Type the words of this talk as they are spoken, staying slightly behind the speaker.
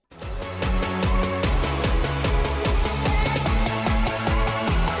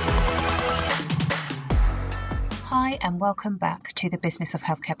and welcome back to the Business of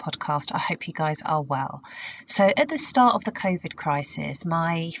Healthcare podcast. I hope you guys are well. So at the start of the COVID crisis,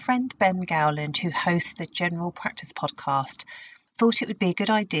 my friend Ben Gowland, who hosts the General Practice podcast, thought it would be a good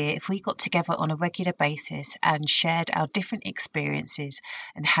idea if we got together on a regular basis and shared our different experiences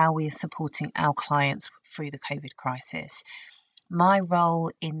and how we are supporting our clients through the COVID crisis. My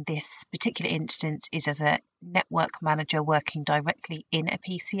role in this particular instance is as a network manager working directly in a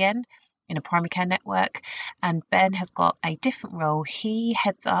PCN, in a primary care network, and Ben has got a different role. He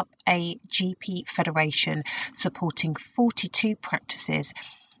heads up a GP federation supporting 42 practices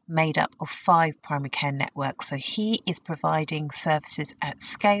made up of 5 primary care networks. So he is providing services at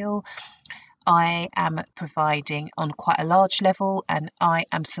scale. I am providing on quite a large level, and I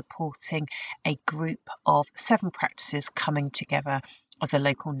am supporting a group of 7 practices coming together as a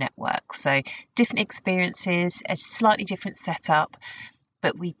local network. So different experiences, a slightly different setup,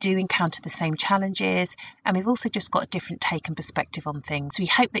 but we do encounter the same challenges, and we've also just got a different take and perspective on things. We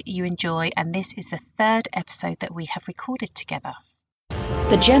hope that you enjoy, and this is the 3rd episode that we have recorded together.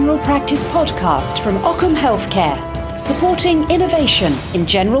 The General Practice Podcast from Ockham Healthcare, supporting innovation in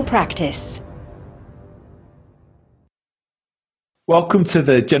general practice. Welcome to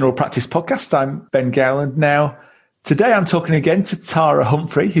the General Practice Podcast. I'm Ben Gowland. Now, today I'm talking again to Tara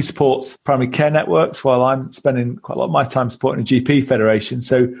Humphrey, who supports primary care networks, while I'm spending quite a lot of my time supporting a GP federation.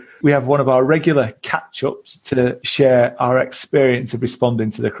 So we have one of our regular catch-ups to share our experience of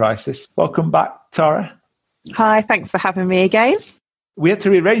responding to the crisis. Welcome back, Tara. Hi, thanks for having me again. We had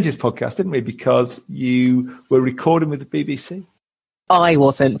to rearrange this podcast, didn't we, because you were recording with the BBC? I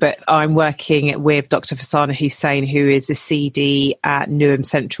wasn't, but I'm working with Dr. Fasana Hussain, who is a CD at Newham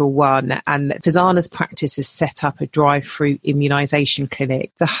Central 1, and Fasana's practice has set up a drive-through immunisation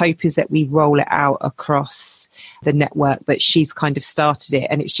clinic. The hope is that we roll it out across the network, but she's kind of started it,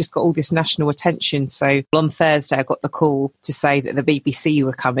 and it's just got all this national attention. So on Thursday, I got the call to say that the BBC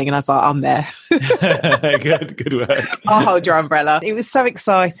were coming, and I was like, I'm there. Good work. I'll hold your umbrella. It was so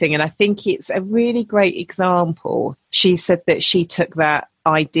exciting, and I think it's a really great example. She said that she took that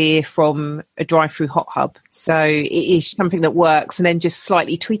idea from a drive-through hot hub. So it is something that works, and then just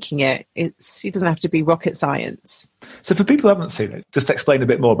slightly tweaking it. It doesn't have to be rocket science. So for people who haven't seen it, just explain a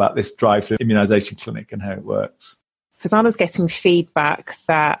bit more about this drive-through immunisation clinic and how it works. Fasana's getting feedback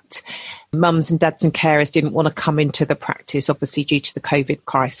that mums and dads and carers didn't want to come into the practice, obviously due to the COVID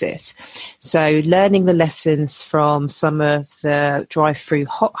crisis. So learning the lessons from some of the drive-through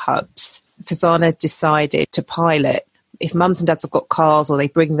hot hubs, Fasana decided to pilot. If mums and dads have got cars or they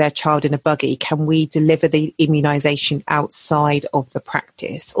bring their child in a buggy, can we deliver the immunisation outside of the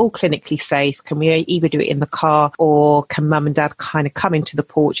practice? All clinically safe. Can we either do it in the car, or can mum and dad kind of come into the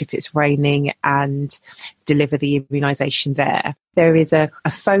porch if it's raining and deliver the immunisation there? There is a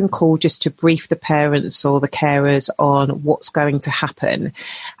phone call just to brief the parents or the carers on what's going to happen.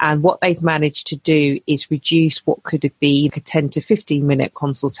 And what they've managed to do is reduce what could be a 10 to 15 minute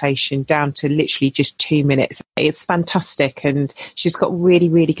consultation down to literally just 2 minutes. It's fantastic, and she's got really,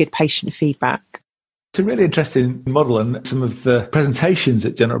 really good patient feedback. It's a really interesting model, and some of the presentations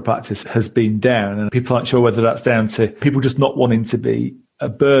at General Practice has been down, and people aren't sure whether that's down to people just not wanting to be a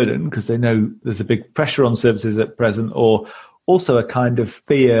burden because they know there's a big pressure on services at present, or also a kind of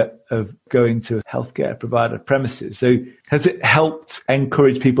fear of going to a healthcare provider premises. So has it helped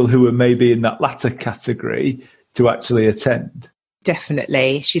encourage people who were maybe in that latter category to actually attend?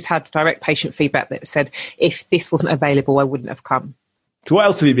 Definitely. She's had direct patient feedback that said, if this wasn't available, I wouldn't have come. So what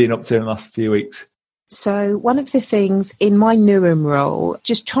else have you been up to in the last few weeks? So one of the things in my Newham role,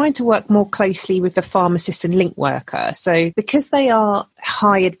 just trying to work more closely with the pharmacist and link worker. So because they are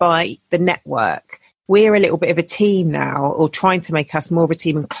hired by the network, we're a little bit of a team now, or trying to make us more of a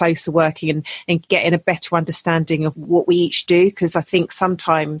team and closer working and getting a better understanding of what we each do. Because I think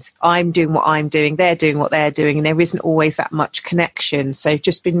sometimes I'm doing what I'm doing, they're doing what they're doing, and there isn't always that much connection. So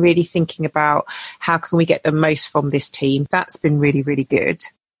just been really thinking about how can we get the most from this team. That's been really, really good.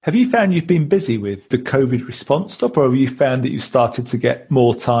 Have you found you've been busy with the COVID response stuff, or have you found that you've started to get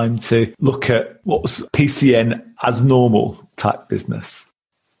more time to look at what was PCN as normal type business?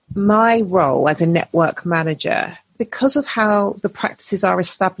 My role as a network manager, because of how the practices are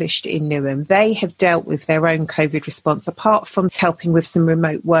established in Newham, they have dealt with their own COVID response. Apart from helping with some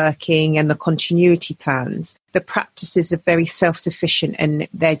remote working and the continuity plans, the practices are very self-sufficient and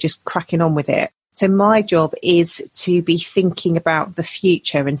they're just cracking on with it. So my job is to be thinking about the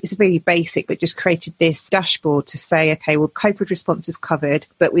future, and it's really basic, but just created this dashboard to say, okay, well, COVID response is covered,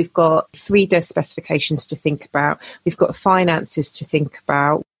 but we've got 3 DES specifications to think about. We've got finances to think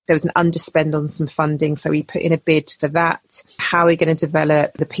about. there was an underspend on some funding, so we put in a bid for that. How are we going to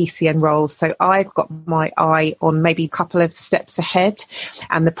develop the PCN roles? So I've got my eye on maybe a couple of steps ahead,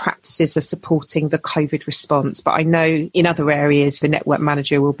 and the practices are supporting the COVID response. But I know in other areas, the network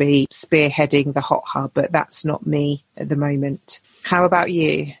manager will be spearheading the hot hub, but that's not me at the moment. How about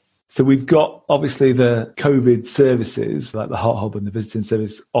you? So we've got obviously the COVID services like the hot hub and the visiting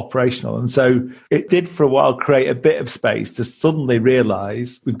service operational. And so it did for a while create a bit of space to suddenly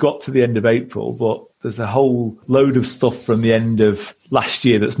realise we've got to the end of April, but there's a whole load of stuff from the end of last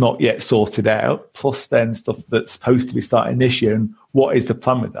year that's not yet sorted out, plus then stuff that's supposed to be starting this year. And what is the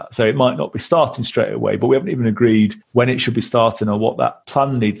plan with that? So it might not be starting straight away, but we haven't even agreed when it should be starting or what that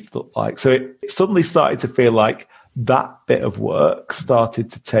plan needs to look like. So it suddenly started to feel like that bit of work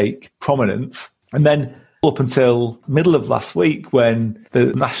started to take prominence. And then up until middle of last week, when the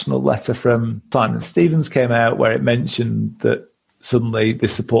national letter from Simon Stevens came out, where it mentioned that suddenly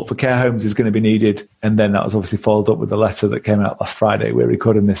this support for care homes is going to be needed. And then that was obviously followed up with the letter that came out last Friday. We're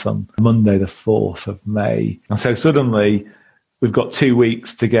recording this on Monday, the 4th of May. And so suddenly we've got 2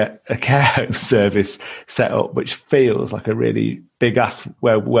 weeks to get a care home service set up, which feels like a really big ask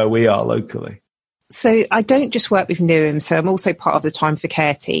where we are locally. So I don't just work with Newham, so I'm also part of the Time for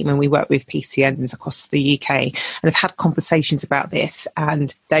Care team, and we work with PCNs across the UK. And I've had conversations about this,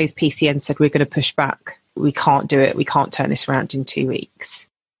 and those PCNs said, we're going to push back. We can't do it. We can't turn this around in 2 weeks.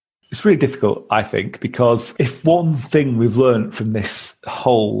 It's really difficult, I think, because if one thing we've learned from this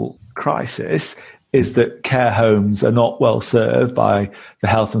whole crisis is that care homes are not well served by the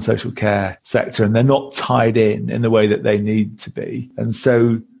health and social care sector, and they're not tied in the way that they need to be. And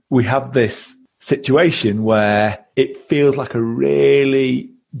so we have this situation where it feels like a really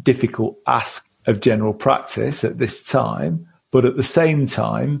difficult ask of general practice at this time, but at the same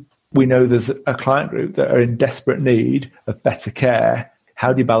time, we know there's a client group that are in desperate need of better care.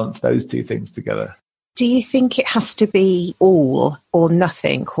 How do you balance those two things together? Do you think it has to be all or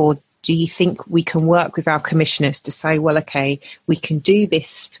nothing, or do you think we can work with our commissioners to say, well, okay, we can do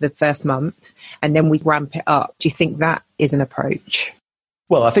this for the first month and then we ramp it up? Do you think that is an approach?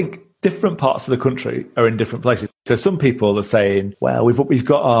 Well, I think different parts of the country are in different places. So some people are saying, well, we've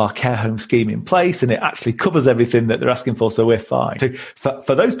got our care home scheme in place and it actually covers everything that they're asking for, so we're fine. So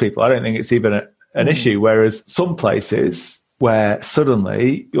for those people, I don't think it's even an issue. Whereas some places where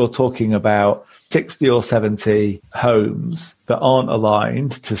suddenly you're talking about 60 or 70 homes that aren't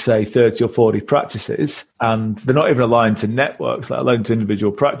aligned to, say, 30 or 40 practices, and they're not even aligned to networks, let alone to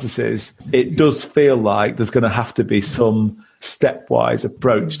individual practices, it does feel like there's going to have to be some stepwise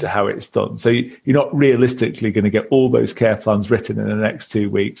approach to how it's done. So you're not realistically going to get all those care plans written in the next 2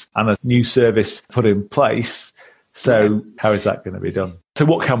 weeks and a new service put in place. So how is that going to be done? So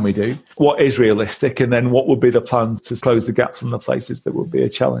what can we do? What is realistic? And then what would be the plan to close the gaps on the places that would be a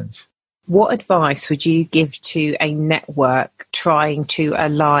challenge? What advice would you give to a network trying to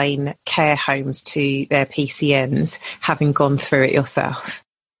align care homes to their PCNs, having gone through it yourself?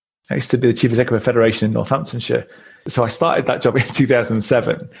 I used to be the Chief Executive of a federation in Northamptonshire. So I started that job in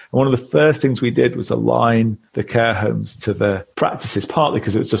 2007. And one of the first things we did was align the care homes to the practices, partly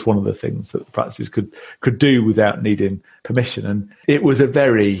because it was just one of the things that the practices could do without needing permission. And it was a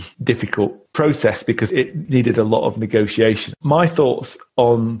very difficult process because it needed a lot of negotiation. My thoughts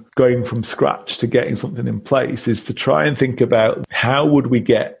on going from scratch to getting something in place is to try and think about how would we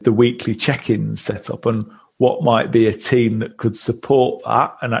get the weekly check-ins set up and what might be a team that could support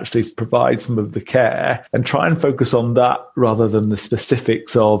that and actually provide some of the care, and try and focus on that rather than the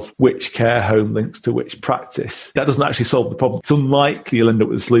specifics of which care home links to which practice. That doesn't actually solve the problem. It's unlikely you'll end up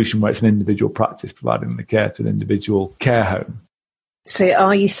with a solution where it's an individual practice providing the care to an individual care home. So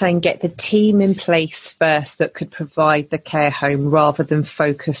are you saying get the team in place first that could provide the care home rather than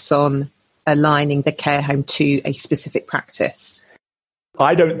focus on aligning the care home to a specific practice?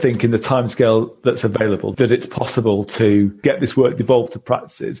 I don't think in the timescale that's available that it's possible to get this work devolved to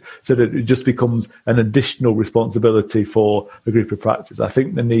practices so that it just becomes an additional responsibility for a group of practices. I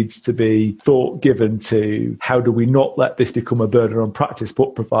think there needs to be thought given to how do we not let this become a burden on practice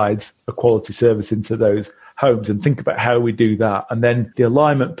but provides a quality service into those homes, and think about how we do that. And then the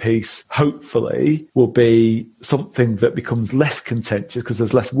alignment piece, hopefully, will be something that becomes less contentious because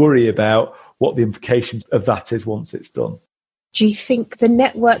there's less worry about what the implications of that is once it's done. Do you think the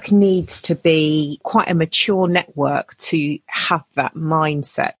network needs to be quite a mature network to have that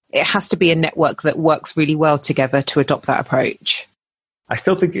mindset? It has to be a network that works really well together to adopt that approach. I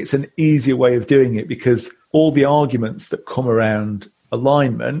still think it's an easier way of doing it because all the arguments that come around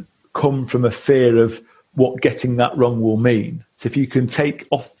alignment come from a fear of what getting that wrong will mean. So if you can take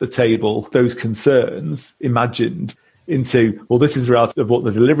off the table those concerns imagined, into, well, this is the reality of what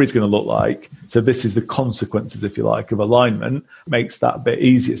the delivery is going to look like. So this is the consequences, if you like, of alignment, makes that a bit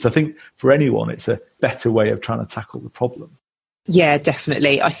easier. So I think for anyone, it's a better way of trying to tackle the problem. Yeah,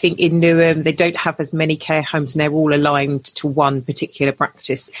 definitely. I think in Newham, they don't have as many care homes and they're all aligned to one particular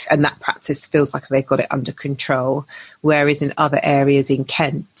practice. And that practice feels like they've got it under control. Whereas in other areas in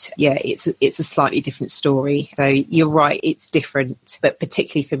Kent, yeah, it's a slightly different story. So you're right, it's different. But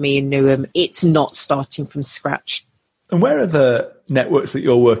particularly for me in Newham, it's not starting from scratch. And where are the networks that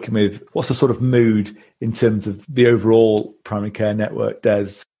you're working with? What's the sort of mood in terms of the overall primary care network, Des?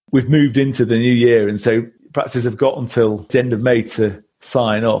 We've moved into the new year, and so practices have got until the end of May to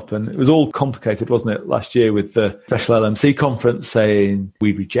sign up. And it was all complicated, wasn't it, last year with the special LMC conference saying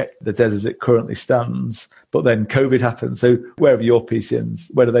we reject the DES as it currently stands. But then COVID happened. So where are your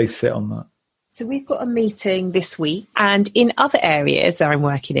PCNs? Where do they sit on that? So we've got a meeting this week, and in other areas that I'm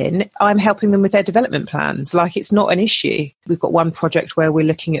working in, I'm helping them with their development plans. Like, it's not an issue. We've got one project where we're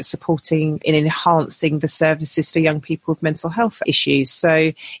looking at supporting and enhancing the services for young people with mental health issues.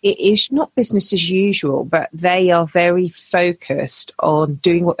 So it is not business as usual, but they are very focused on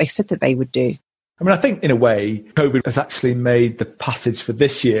doing what they said that they would do. I mean, I think in a way, COVID has actually made the passage for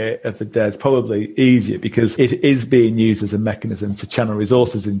this year of the DES probably easier because it is being used as a mechanism to channel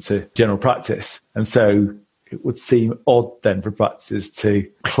resources into general practice. And so it would seem odd then for practices to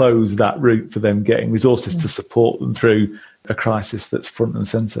close that route for them getting resources to support them through a crisis that's front and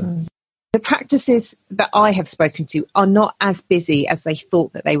centre. The practices that I have spoken to are not as busy as they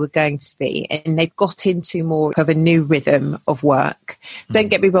thought that they were going to be, and they've got into more of a new rhythm of work. Don't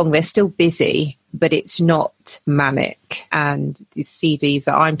get me wrong, they're still busy, but it's not manic. And the CDs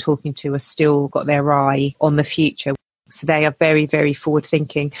that I'm talking to are still got their eye on the future. So they are very, very forward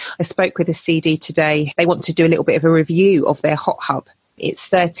thinking. I spoke with a CD today. They want to do a little bit of a review of their hot hub. It's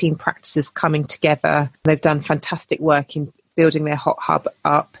 13 practices coming together. They've done fantastic work in building their hot hub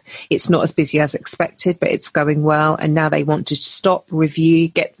up. It's not as busy as expected, but it's going well. And now they want to stop, review,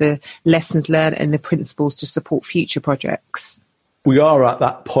 get the lessons learned and the principles to support future projects. We are at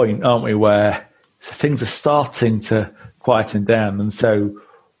that point, aren't we, where things are starting to quieten down. And so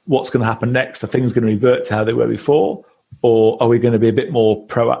what's going to happen next? Are things going to revert to how they were before? Or are we going to be a bit more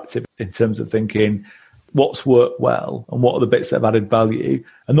proactive in terms of thinking what's worked well and what are the bits that have added value?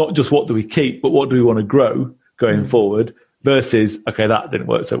 And not just what do we keep, but what do we want to grow going forward? Versus, okay, that didn't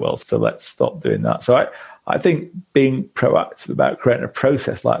work so well, so let's stop doing that. So I think being proactive about creating a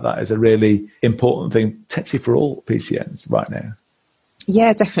process like that is a really important thing, potentially for all PCNs right now.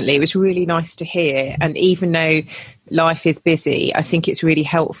 Yeah, definitely. It was really nice to hear. And even though life is busy, I think it's really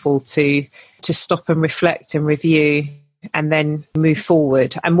helpful to stop and reflect and review and then move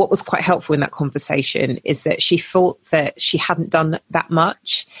forward. And what was quite helpful in that conversation is that she thought that she hadn't done that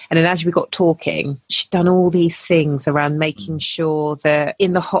much. And then as we got talking, she'd done all these things around making sure that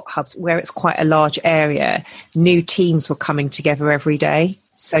in the hot hubs, where it's quite a large area, new teams were coming together every day.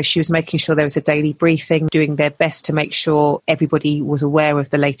 So she was making sure there was a daily briefing, doing their best to make sure everybody was aware of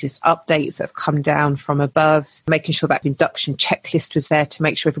the latest updates that have come down from above, making sure that induction checklist was there to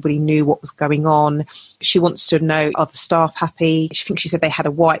make sure everybody knew what was going on. She wants to know, are the staff happy? She said they had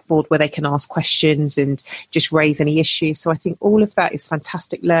a whiteboard where they can ask questions and just raise any issues. So I think all of that is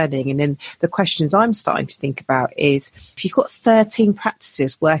fantastic learning. And then the questions I'm starting to think about is, if you've got 13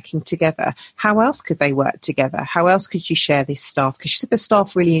 practices working together, how else could they work together? How else could you share this staff? Because she said the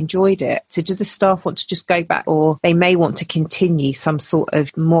staff really enjoyed it. So do the staff want to just go back, or they may want to continue some sort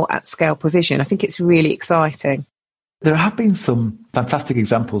of more at scale provision? I think it's really exciting. There have been some fantastic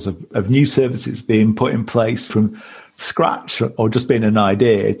examples of new services being put in place from scratch or just being an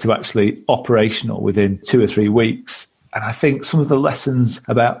idea to actually operational within 2 or 3 weeks. And I think some of the lessons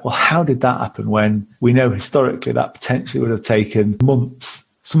about, well, how did that happen when we know historically that potentially would have taken months?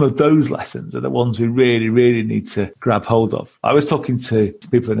 Some of those lessons are the ones we really, really need to grab hold of. I was talking to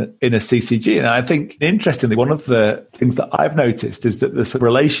people in a CCG, and I think, interestingly, one of the things that I've noticed is that the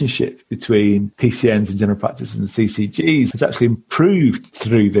relationship between PCNs and general practices and CCGs has actually improved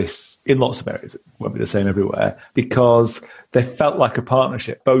through this in lots of areas. It won't be the same everywhere, because they felt like a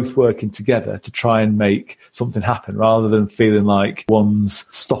partnership, both working together to try and make something happen rather than feeling like one's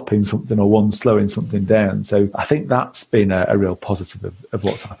stopping something or one's slowing something down. So I think that's been a real positive of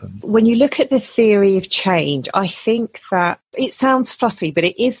what's happened. When you look at the theory of change, I think that it sounds fluffy, but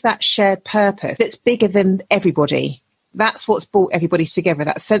it is that shared purpose that's bigger than everybody. That's what's brought everybody together,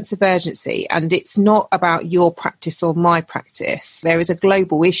 that sense of urgency. And it's not about your practice or my practice. There is a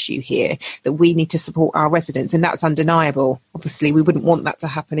global issue here that we need to support our residents, and that's undeniable. Obviously, we wouldn't want that to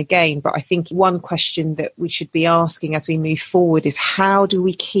happen again. But I think one question that we should be asking as we move forward is, how do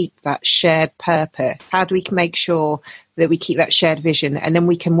we keep that shared purpose? How do we make sure that we keep that shared vision, and then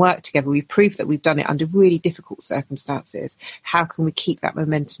we can work together? We've proved that we've done it under really difficult circumstances. How can we keep that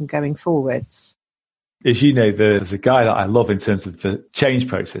momentum going forwards? As you know, there's a guy that I love in terms of the change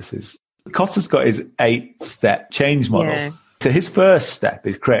processes. Cotter's got his 8-step change model. Yeah. So his first step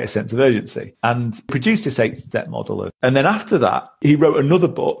is create a sense of urgency, and produce this 8-step model. And then after that, he wrote another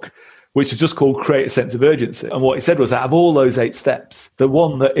book, which is just called Create a Sense of Urgency. And what he said was, out of all those 8 steps, the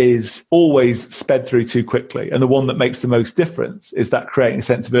one that is always sped through too quickly and the one that makes the most difference is that creating a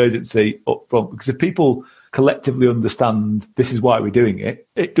sense of urgency up front. Because if people collectively understand this is why we're doing it,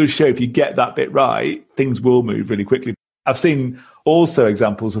 it does show if you get that bit right, things will move really quickly. I've seen also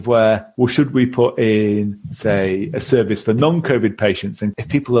examples of where, well, should we put in, say, a service for non-COVID patients? And if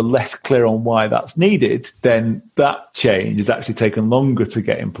people are less clear on why that's needed, then that change has actually taken longer to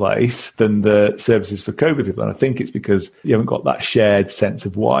get in place than the services for COVID people. And I think it's because you haven't got that shared sense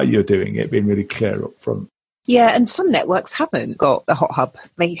of why you're doing it being really clear up front. Yeah, and some networks haven't got a hot hub.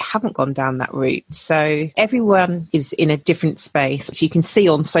 They haven't gone down that route. So everyone is in a different space. So you can see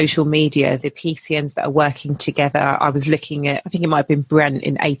on social media the PCNs that are working together. I was looking at, I think it might have been Brent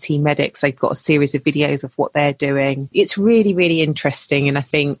in AT Medics. They've got a series of videos of what they're doing. It's really, really interesting. And I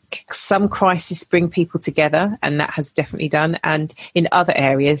think some crises bring people together, and that has definitely done. And in other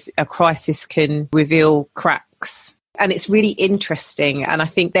areas, a crisis can reveal cracks. And it's really interesting. And I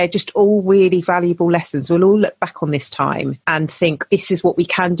think they're just all really valuable lessons. We'll all look back on this time and think, this is what we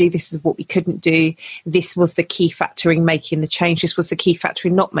can do. This is what we couldn't do. This was the key factor in making the change. This was the key factor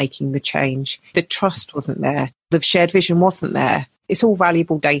in not making the change. The trust wasn't there. The shared vision wasn't there. It's all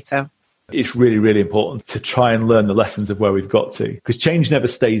valuable data. It's really, really important to try and learn the lessons of where we've got to, because change never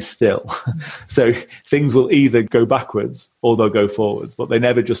stays still. So things will either go backwards or they'll go forwards, but they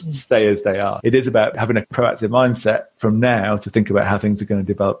never just stay as they are. It is about having a proactive mindset from now to think about how things are going to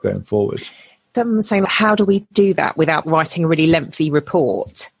develop going forward. Someone saying, how do we do that without writing a really lengthy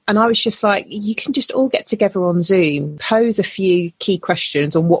report? And I was just like, you can just all get together on Zoom, pose a few key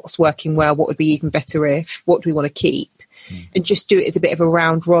questions on what's working well, what would be even better if, what do we want to keep? And just do it as a bit of a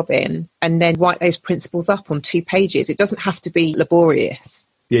round robin, and then write those principles up on 2 pages. It doesn't have to be laborious.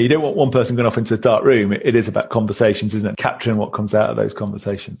 Yeah, you don't want one person going off into a dark room. It is about conversations, isn't it? Capturing what comes out of those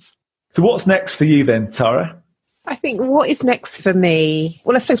conversations. So what's next for you then, Tara? I think what is next for me,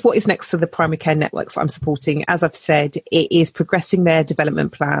 well, I suppose what is next for the primary care networks I'm supporting, as I've said, it is progressing their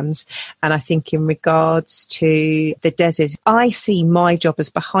development plans. And I think in regards to the DESs, I see my job as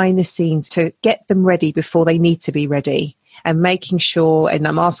behind the scenes to get them ready before they need to be ready. And making sure, and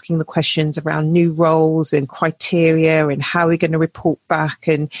I'm asking the questions around new roles and criteria and how we're going to report back,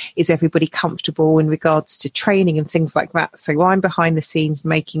 and is everybody comfortable in regards to training and things like that. So I'm behind the scenes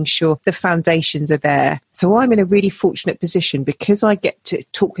making sure the foundations are there. So I'm in a really fortunate position because I get to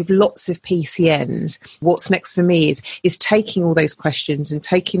talk with lots of PCNs. What's next for me is taking all those questions and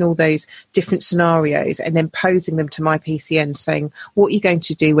taking all those different scenarios and then posing them to my PCNs, saying, what are you going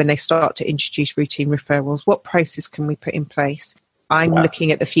to do when they start to introduce routine referrals? What process can we put in place? I'm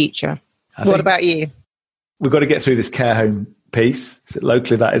looking at the future. What about you? We've got to get through this care home piece. So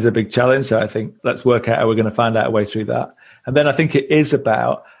locally, that is a big challenge. So I think let's work out how we're going to find out a way through that. And then I think it is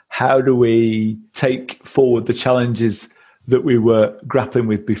about how do we take forward the challenges that we were grappling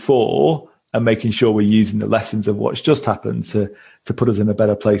with before and making sure we're using the lessons of what's just happened to put us in a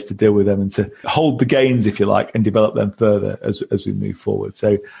better place to deal with them and to hold the gains, if you like, and develop them further as we move forward.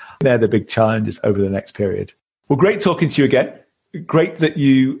 So they're the big challenges over the next period. Well, great talking to you again. Great that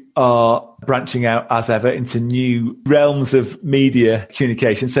you are branching out as ever into new realms of media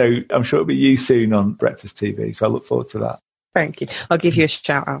communication. So I'm sure it'll be you soon on Breakfast TV. So I look forward to that. Thank you. I'll give you a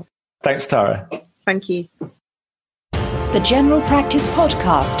shout out. Thanks, Tara. Thank you. The General Practice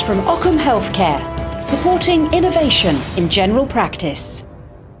Podcast from Ockham Healthcare, supporting innovation in general practice.